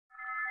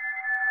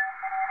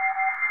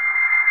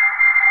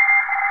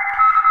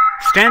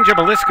Stan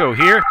Jabalisco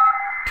here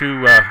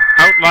to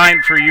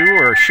outline for you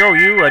or show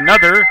you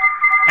another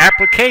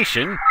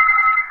application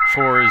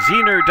for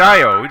Zener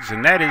diodes,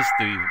 and that is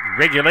the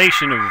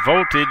regulation of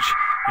voltage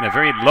in a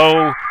very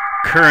low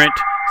current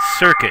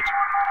circuit.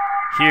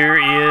 Here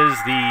is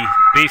the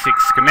basic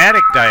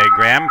schematic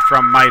diagram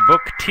from my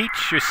book,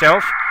 Teach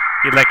Yourself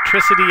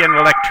Electricity and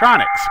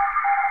Electronics.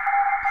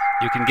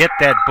 You can get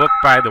that book,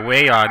 by the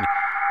way, on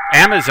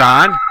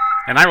Amazon,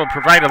 and I will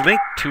provide a link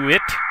to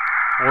it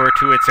or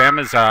to its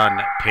Amazon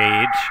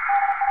page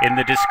in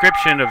the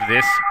description of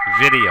this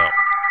video.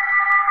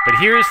 But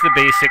here's the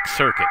basic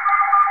circuit.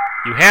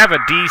 You have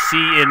a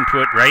DC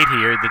input right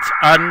here that's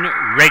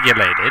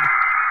unregulated.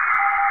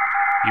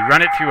 You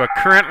run it through a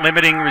current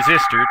limiting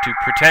resistor to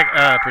protect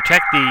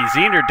the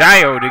Zener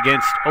diode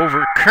against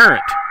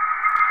overcurrent.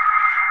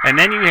 And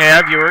then you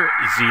have your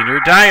Zener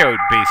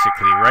diode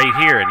basically right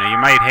here. Now you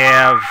might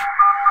have,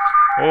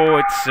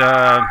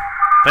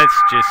 let's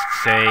just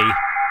say,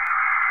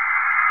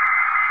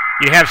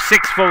 you have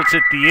 6 volts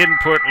at the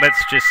input.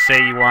 Let's just say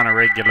you want to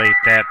regulate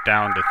that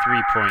down to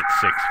 3.6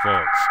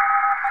 volts.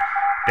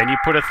 Then you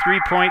put a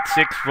 3.6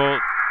 volt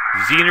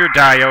Zener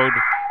diode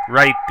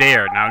right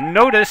there. Now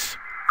notice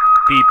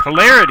the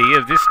polarity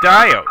of this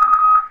diode.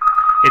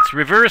 It's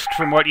reversed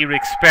from what you would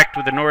expect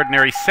with an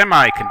ordinary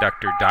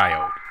semiconductor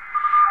diode.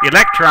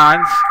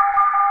 Electrons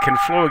can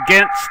flow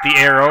against the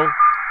arrow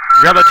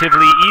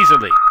relatively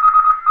easily,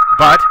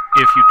 but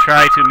if you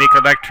try to make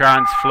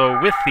electrons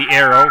flow with the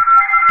arrow,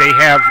 they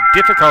have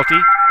difficulty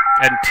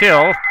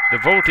until the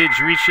voltage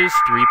reaches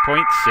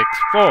 3.6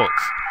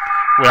 volts.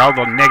 Well,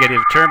 the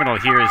negative terminal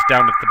here is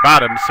down at the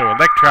bottom, so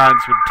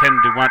electrons would tend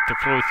to want to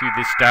flow through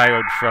this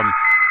diode from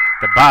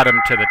the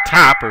bottom to the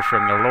top, or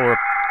from the lower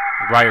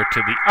wire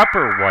to the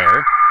upper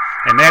wire,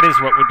 and that is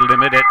what would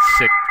limit at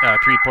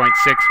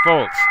 3.6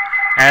 volts.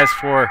 As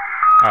for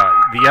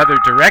the other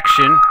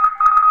direction,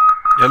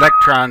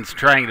 electrons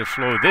trying to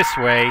flow this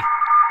way,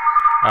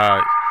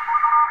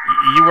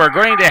 you are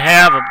going to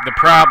have the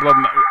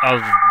problem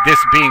of this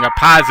being a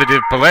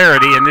positive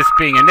polarity and this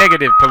being a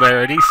negative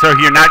polarity, so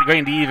you're not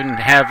going to even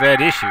have that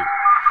issue.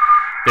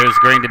 There's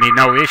going to be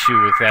no issue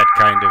with that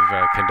kind of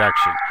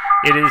conduction.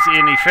 It is,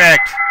 in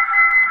effect,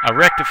 a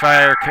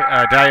rectifier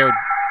diode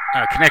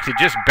connected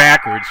just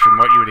backwards from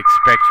what you would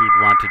expect you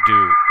would want to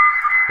do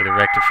with a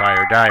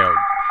rectifier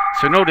diode.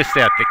 So notice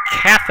that the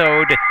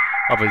cathode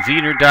of a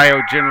Zener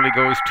diode generally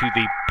goes to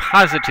the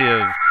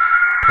positive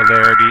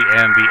polarity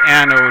and the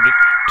anode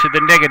to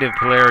the negative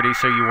polarity,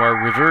 so you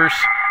are reverse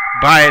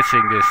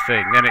biasing this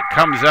thing. Then it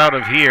comes out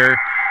of here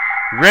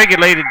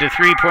regulated to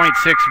 3.6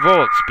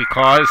 volts,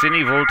 because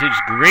any voltage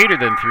greater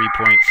than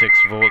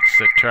 3.6 volts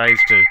that tries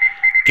to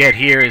get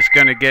here is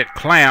going to get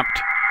clamped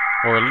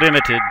or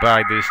limited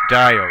by this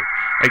diode.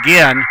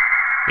 Again,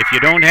 if you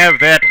don't have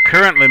that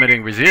current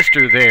limiting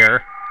resistor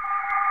there,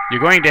 you're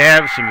going to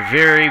have some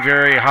very,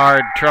 very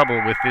hard trouble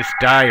with this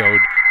diode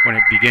when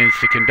it begins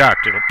to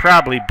conduct. It'll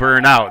probably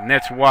burn out, and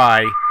that's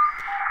why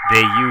they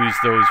use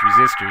those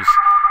resistors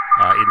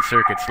in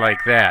circuits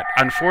like that.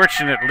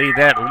 Unfortunately,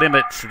 that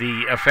limits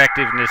the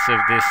effectiveness of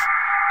this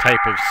type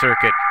of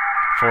circuit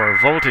for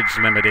voltage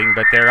limiting,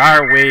 but there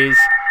are ways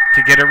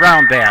to get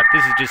around that.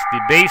 This is just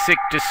the basic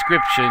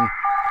description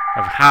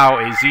of how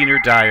a Zener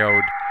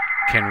diode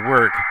can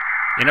work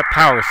in a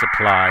power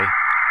supply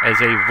as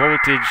a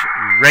voltage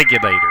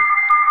regulator.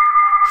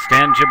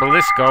 Stan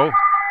Jabalisco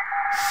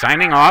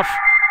signing off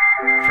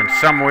from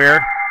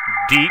somewhere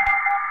deep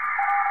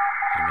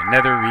in the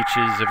nether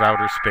reaches of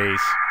outer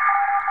space,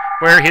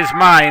 where his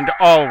mind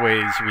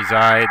always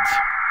resides,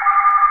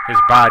 his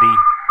body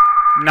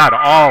not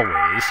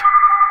always,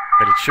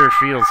 but it sure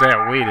feels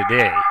that way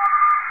today.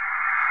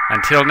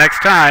 Until next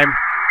time,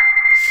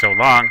 so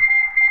long.